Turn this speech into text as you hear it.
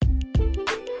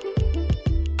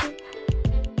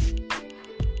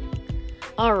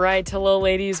All right. Hello,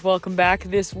 ladies. Welcome back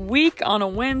this week on a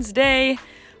Wednesday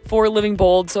for Living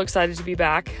Bold. So excited to be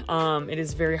back. It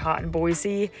is very hot in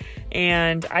Boise,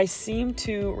 and I seem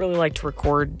to really like to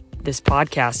record this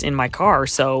podcast in my car.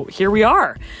 So here we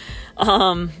are,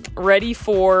 ready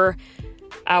for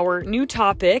our new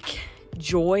topic,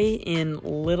 joy in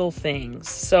little things.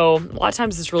 So a lot of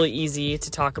times it's really easy to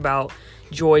talk about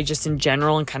joy just in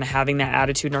general and kind of having that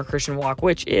attitude in our Christian walk,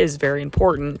 which is very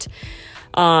important.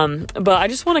 But I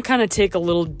just want to kind of take a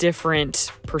little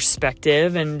different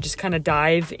perspective and just kind of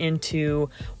dive into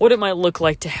what it might look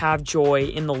like to have joy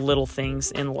in the little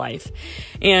things in life.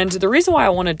 And the reason why I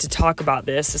wanted to talk about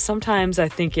this is sometimes I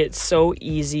think it's so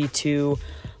easy to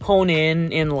hone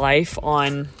in life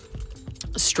on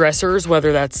stressors,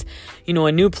 whether that's,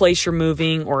 a new place you're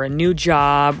moving or a new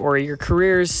job or your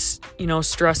career's,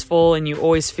 stressful and you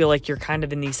always feel like you're kind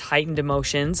of in these heightened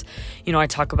emotions. I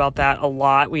talk about that a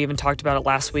lot. We even talked about it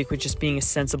last week with just being a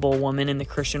sensible woman in the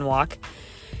Christian walk.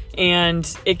 And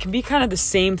it can be kind of the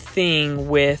same thing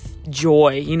with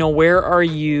joy. Where are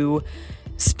you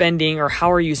spending or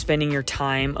how are you spending your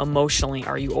time emotionally?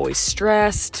 Are you always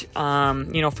stressed?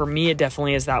 For me, it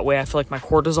definitely is that way. I feel like my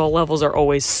cortisol levels are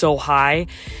always so high.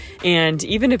 And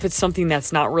even if it's something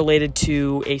that's not related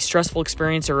to a stressful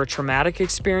experience or a traumatic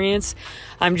experience,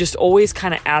 I'm just always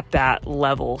kind of at that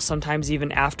level, sometimes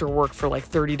even after work for like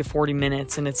 30 to 40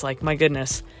 minutes. And it's like, my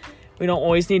goodness, we don't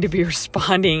always need to be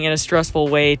responding in a stressful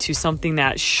way to something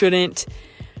that shouldn't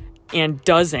and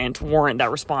doesn't warrant that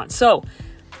response. So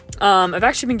I've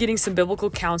actually been getting some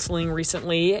biblical counseling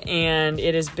recently, and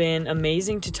it has been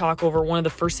amazing to talk over. One of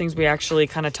the first things we actually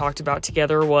kind of talked about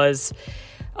together was,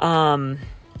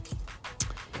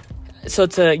 so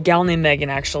it's a gal named Megan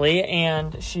actually,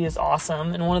 and she is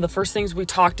awesome. And one of the first things we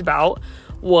talked about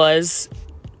was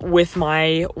with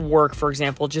my work, for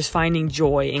example, just finding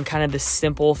joy in kind of the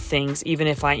simple things, even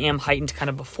if I am heightened kind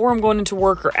of before I'm going into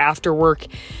work or after work,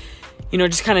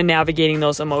 just kind of navigating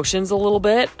those emotions a little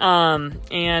bit.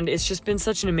 And it's just been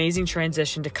such an amazing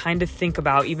transition to kind of think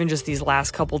about, even just these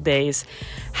last couple days,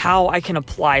 how I can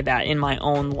apply that in my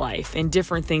own life and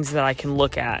different things that I can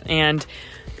look at. And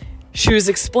she was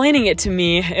explaining it to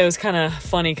me. It was kind of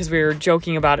funny because we were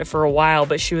joking about it for a while,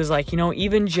 but she was like,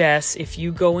 even Jess, if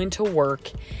you go into work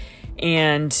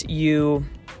and you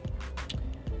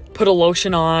put a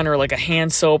lotion on or like a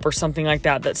hand soap or something like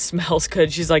that smells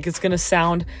good, she's like, it's going to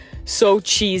sound so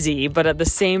cheesy, but at the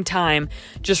same time,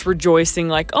 just rejoicing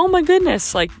like, oh my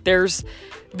goodness, like there's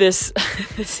this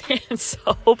hand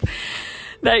soap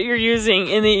that you're using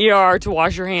in the ER to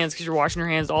wash your hands because you're washing your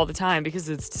hands all the time because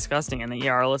it's disgusting in the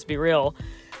ER, let's be real.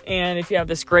 And if you have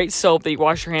this great soap that you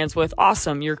wash your hands with,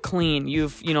 awesome, you're clean.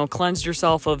 You've, cleansed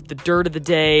yourself of the dirt of the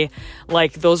day.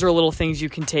 Like those are little things you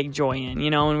can take joy in,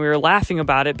 and we were laughing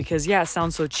about it because it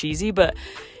sounds so cheesy, but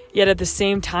yet at the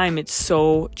same time, it's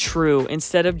so true.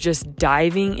 Instead of just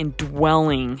diving and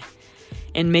dwelling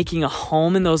and making a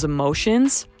home in those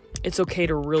emotions, it's okay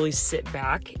to really sit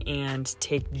back and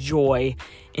take joy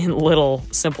in little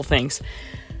simple things.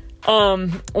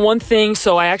 One thing,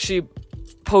 so I actually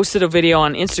posted a video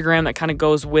on Instagram that kind of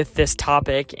goes with this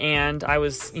topic, and I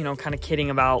was, kind of kidding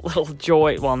about little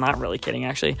joy. Well, not really kidding,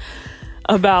 actually,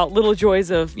 about little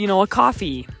joys of, a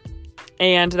coffee.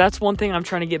 And that's one thing I'm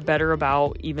trying to get better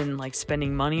about, even like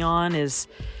spending money on, is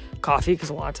coffee, because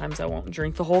a lot of times I won't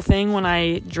drink the whole thing when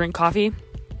I drink coffee.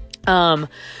 But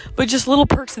just little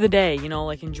perks of the day,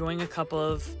 like enjoying a cup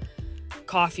of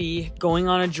coffee, going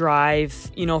on a drive,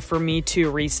 for me too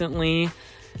recently.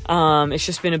 It's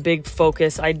just been a big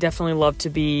focus. I definitely love to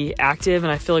be active,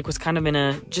 and I feel like was kind of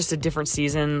in just a different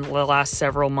season the last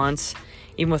several months,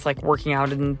 even with like working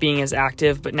out and being as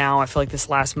active. But now I feel like this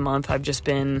last month I've just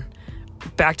been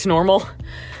back to normal.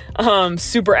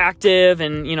 Super active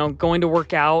and, going to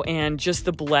work out, and just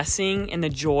the blessing and the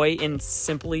joy in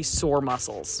simply sore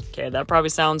muscles. Okay, that probably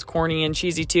sounds corny and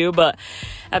cheesy too, but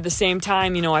at the same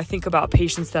time, I think about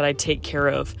patients that I take care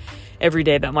of every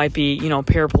day that might be,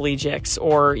 paraplegics,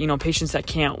 or, patients that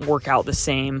can't work out the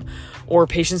same, or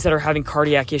patients that are having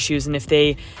cardiac issues. And if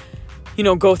they,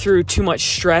 go through too much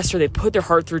stress, or they put their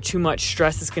heart through too much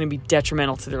stress, it's going to be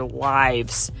detrimental to their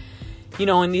lives.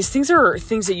 And these things are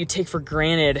things that you take for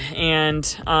granted. And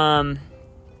I'm,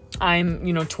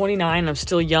 29, I'm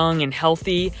still young and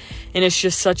healthy. And it's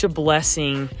just such a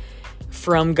blessing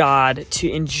from God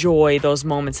to enjoy those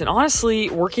moments. And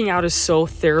honestly, working out is so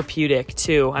therapeutic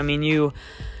too. I mean, you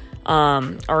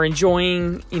are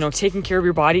enjoying, taking care of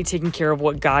your body, taking care of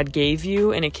what God gave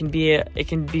you. And it can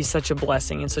be such a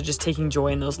blessing. And so just taking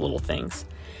joy in those little things.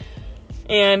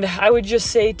 And I would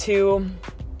just say too,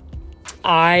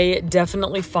 I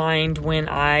definitely find when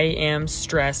I am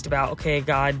stressed about, okay,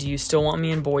 God, do you still want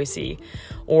me in Boise?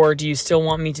 Or do you still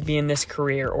want me to be in this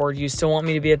career? Or do you still want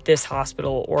me to be at this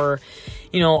hospital? Or,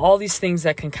 all these things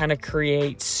that can kind of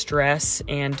create stress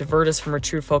and divert us from a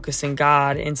true focus in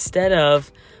God, instead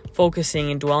of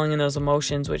focusing and dwelling in those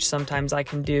emotions, which sometimes I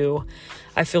can do.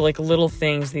 I feel like little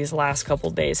things these last couple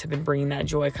of days have been bringing that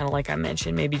joy, kind of like I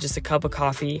mentioned, maybe just a cup of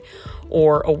coffee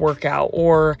or a workout,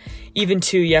 or even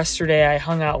yesterday I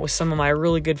hung out with some of my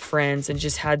really good friends and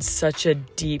just had such a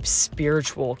deep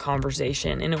spiritual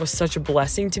conversation. And it was such a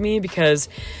blessing to me because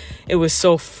it was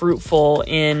so fruitful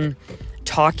in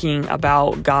talking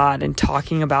about God and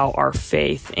talking about our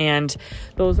faith. And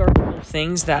those are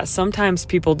things that sometimes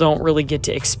people don't really get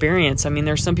to experience. I mean,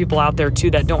 there's some people out there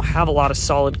too that don't have a lot of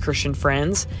solid Christian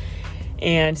friends,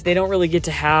 and they don't really get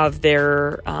to have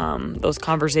their those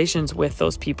conversations with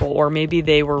those people. Or maybe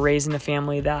they were raised in a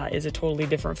family that is a totally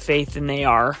different faith than they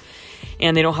are,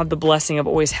 and they don't have the blessing of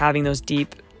always having those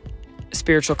deep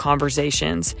spiritual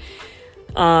conversations.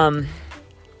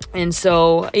 And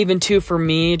so even for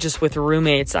me, just with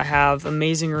roommates, I have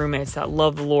amazing roommates that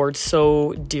love the Lord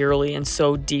so dearly and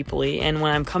so deeply. And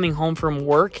when I'm coming home from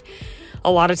work,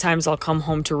 a lot of times I'll come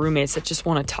home to roommates that just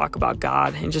want to talk about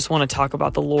God and just want to talk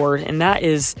about the Lord. And that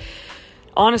is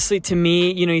honestly, to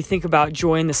me, you think about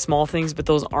joy in the small things, but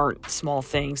those aren't small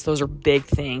things. Those are big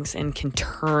things and can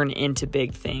turn into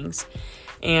big things.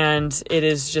 And it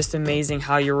is just amazing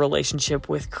how your relationship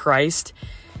with Christ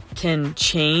can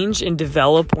change and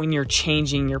develop when you're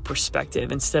changing your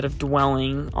perspective instead of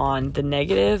dwelling on the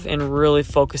negative and really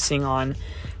focusing on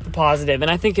the positive. And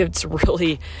I think it's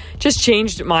really just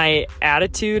changed my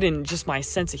attitude and just my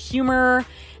sense of humor.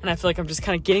 And I feel like I'm just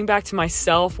kind of getting back to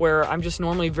myself, where I'm just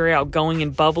normally very outgoing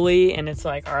and bubbly. And it's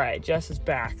like, all right, Jess is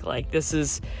back. Like, this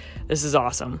is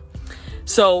awesome.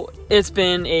 So it's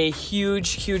been a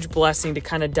huge blessing to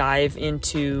kind of dive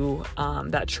into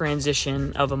that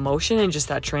transition of emotion and just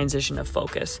that transition of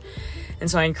focus. And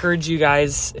so I encourage you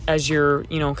guys, as you're,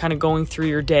 kind of going through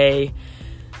your day,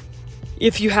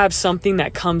 if you have something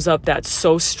that comes up that's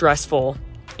so stressful,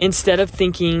 instead of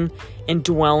thinking and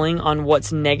dwelling on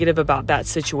what's negative about that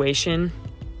situation,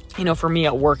 for me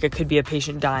at work, it could be a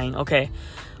patient dying. Okay,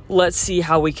 let's see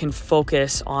how we can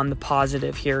focus on the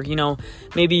positive here.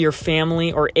 Maybe your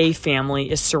family or a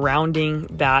family is surrounding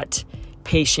that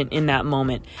patient in that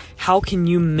moment. How can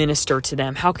you minister to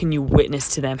them? How can you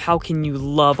witness to them? How can you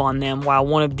love on them while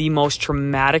one of the most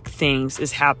traumatic things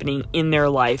is happening in their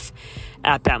life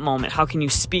at that moment? How can you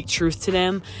speak truth to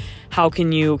them? How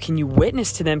can you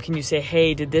witness to them? Can you say,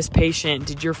 hey,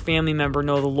 did your family member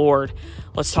know the Lord?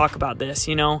 Let's talk about this,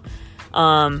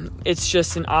 It's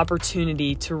just an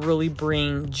opportunity to really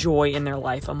bring joy in their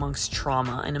life amongst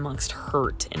trauma and amongst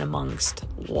hurt and amongst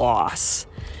loss.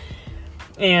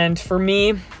 And for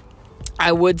me,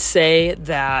 I would say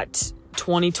that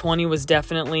 2020 was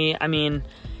definitely,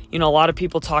 a lot of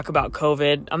people talk about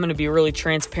COVID. I'm going to be really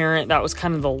transparent. That was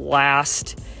kind of the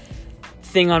last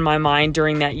thing on my mind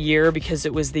during that year, because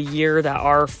it was the year that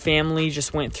our family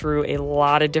just went through a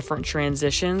lot of different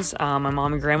transitions. My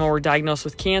mom and grandma were diagnosed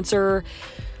with cancer.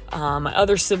 My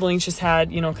other siblings just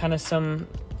had, kind of some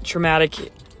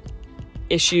traumatic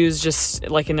issues just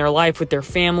like in their life with their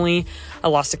family. I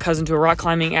lost a cousin to a rock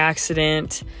climbing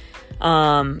accident.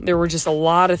 There were just a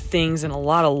lot of things and a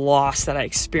lot of loss that I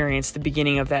experienced at the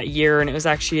beginning of that year. And it was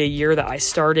actually a year that I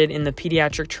started in the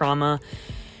pediatric trauma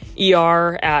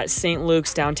ER at St.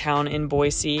 Luke's downtown in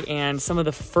Boise. And some of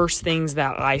the first things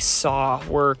that I saw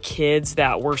were kids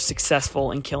that were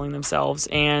successful in killing themselves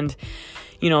and,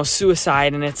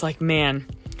 suicide. And it's like, man,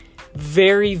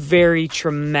 very, very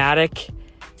traumatic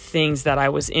things that I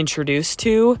was introduced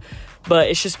to. But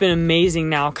it's just been amazing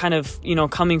now, kind of,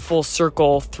 coming full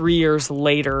circle 3 years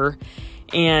later,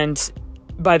 and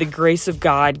by the grace of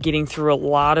God, getting through a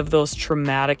lot of those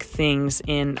traumatic things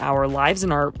in our lives,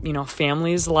 in our,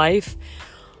 family's life,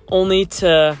 only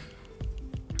to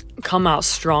come out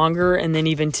stronger. And then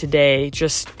even today,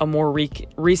 just a more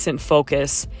recent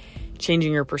focus,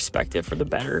 changing your perspective for the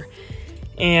better.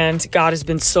 And God has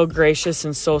been so gracious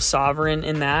and so sovereign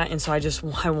in that. And so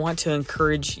I want to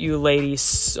encourage you ladies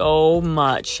so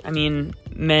much. Men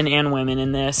and women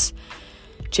in this,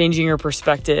 changing your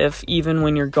perspective, even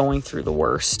when you're going through the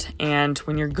worst. And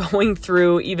when you're going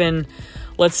through even,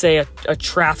 let's say, a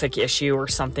traffic issue or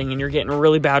something, and you're getting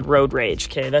really bad road rage.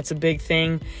 Okay, that's a big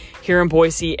thing here in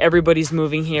Boise. Everybody's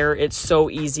moving here. It's so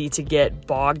easy to get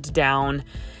bogged down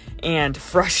and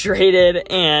frustrated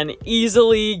and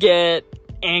easily get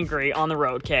angry on the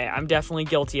road. Okay, I'm definitely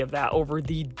guilty of that over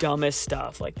the dumbest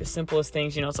stuff, like the simplest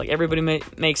things. It's like everybody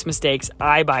makes mistakes.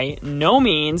 I by no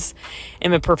means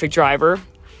am a perfect driver.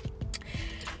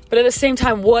 But at the same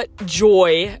time, what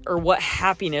joy or what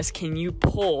happiness can you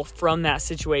pull from that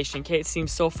situation? Okay, it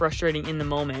seems so frustrating in the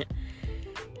moment.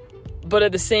 But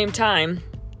at the same time,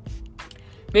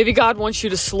 maybe God wants you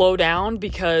to slow down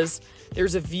because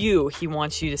there's a view he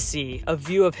wants you to see, a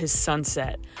view of his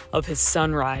sunset, of his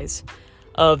sunrise,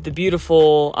 of the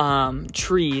beautiful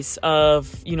trees,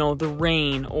 of, the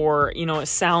rain, or, it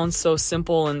sounds so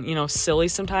simple and, silly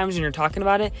sometimes when you're talking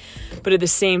about it. But at the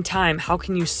same time, how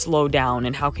can you slow down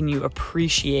and how can you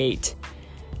appreciate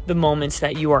the moments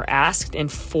that you are asked and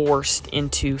forced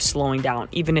into slowing down,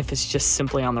 even if it's just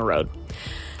simply on the road?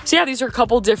 So yeah, these are a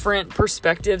couple different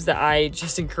perspectives that I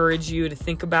just encourage you to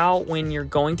think about when you're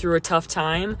going through a tough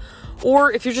time,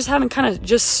 or if you're just having kind of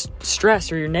just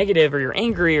stress, or you're negative, or you're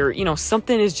angry, or,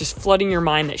 something is just flooding your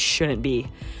mind that shouldn't be.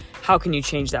 How can you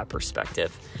change that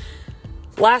perspective?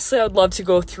 Lastly, I would love to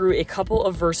go through a couple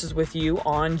of verses with you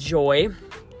on joy.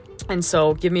 And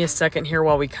so give me a second here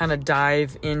while we kind of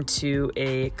dive into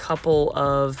a couple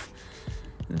of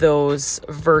those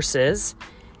verses.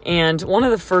 And one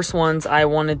of the first ones I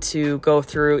wanted to go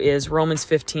through is Romans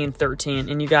 15:13.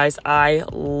 And you guys, I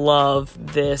love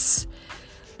this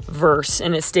verse.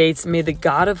 And it states, "May the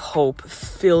God of hope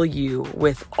fill you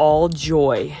with all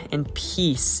joy and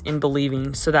peace in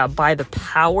believing, so that by the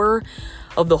power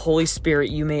of the Holy Spirit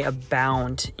you may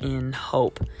abound in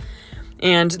hope."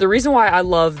 And the reason why I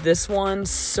love this one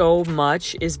so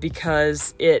much is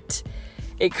because it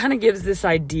kind of gives this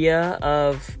idea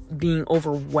of being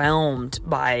overwhelmed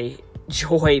by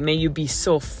joy. May you be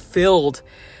so filled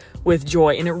with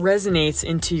joy, and it resonates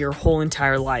into your whole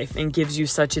entire life and gives you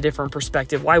such a different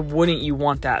perspective. Why wouldn't you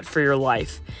want that for your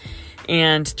life?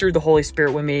 And through the Holy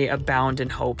Spirit, we may abound in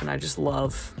hope. And I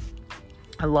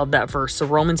love that verse. So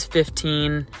Romans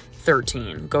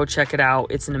 15:13, go check it out.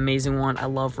 It's an amazing one. I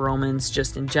love Romans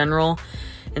just in general.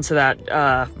 And so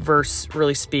that verse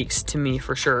really speaks to me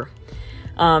for sure.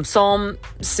 Psalm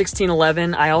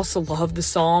 16:11. I also love the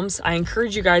Psalms. I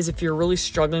encourage you guys, if you're really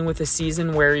struggling with a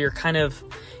season where you're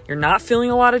not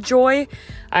feeling a lot of joy,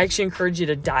 I actually encourage you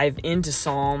to dive into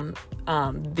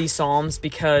these Psalms,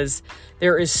 because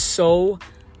there is so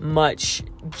much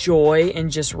joy and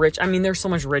just rich. I mean, there's so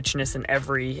much richness in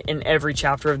every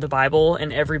chapter of the Bible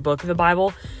and every book of the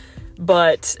Bible.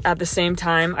 But at the same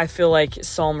time, I feel like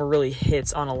Psalm really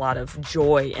hits on a lot of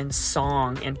joy and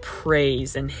song and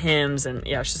praise and hymns. And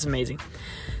yeah, it's just amazing.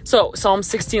 So Psalm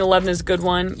 16:11 is a good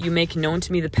one. "You make known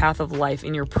to me the path of life.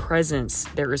 In your presence,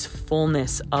 there is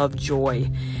fullness of joy.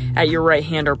 At your right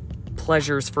hand are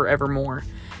pleasures forevermore."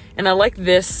 And I like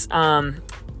this, the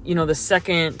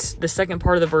second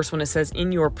part of the verse when it says,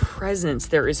 "In your presence,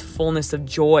 there is fullness of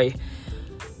joy."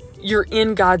 You're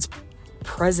in God's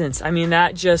presence. I mean,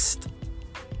 that just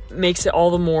makes it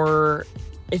all the more,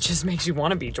 it just makes you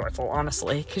want to be joyful,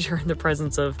 honestly, because you're in the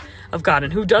presence of God,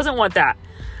 and who doesn't want that?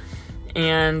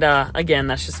 And again,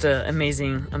 that's just an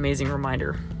amazing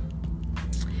reminder.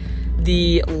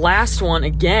 The last one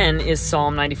again is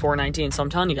Psalm 94:19. So I'm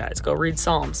telling you guys, go read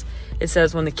Psalms. It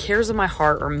says, "When the cares of my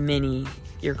heart are many,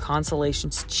 your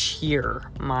consolations cheer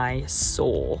my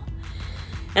soul."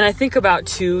 And I think about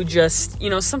too, just,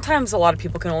 sometimes a lot of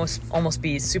people can almost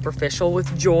be superficial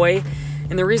with joy.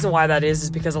 And the reason why that is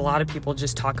because a lot of people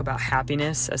just talk about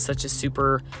happiness as such a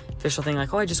superficial thing,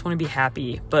 like, oh, I just want to be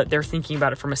happy. But they're thinking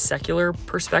about it from a secular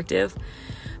perspective.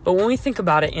 But when we think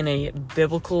about it in a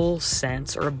biblical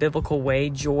sense or a biblical way,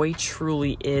 joy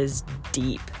truly is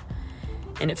deep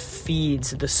and it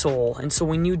feeds the soul. And so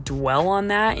when you dwell on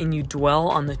that and you dwell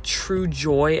on the true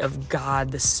joy of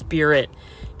God, the Spirit,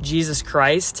 Jesus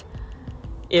Christ,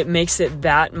 it makes it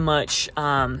that much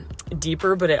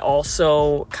deeper, but it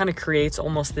also kind of creates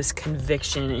almost this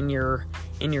conviction in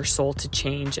your soul to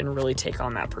change and really take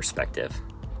on that perspective.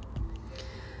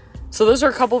 So those are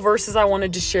a couple verses I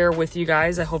wanted to share with you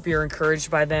guys. I hope you're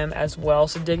encouraged by them as well.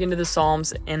 So dig into the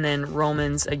Psalms and then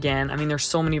Romans again. I mean, there's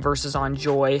so many verses on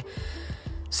joy,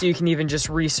 so you can even just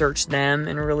research them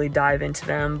and really dive into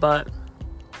them. But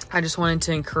I just wanted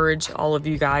to encourage all of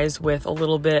you guys with a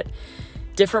little bit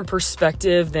different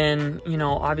perspective than,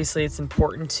 obviously it's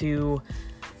important to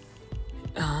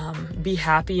be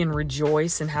happy and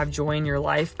rejoice and have joy in your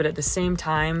life. But at the same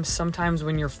time, sometimes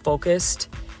when you're focused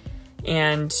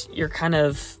and you're kind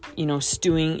of,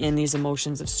 stewing in these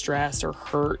emotions of stress or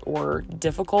hurt or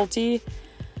difficulty,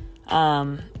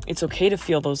 it's okay to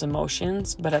feel those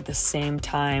emotions, but at the same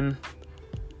time,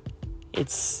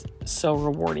 it's so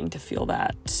rewarding to feel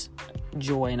that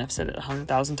joy, and I've said it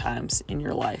 100,000 times, in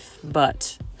your life.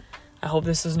 But I hope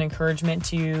this was an encouragement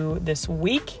to you this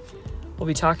week. We'll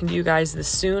be talking to you guys this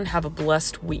soon. Have a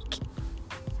blessed week.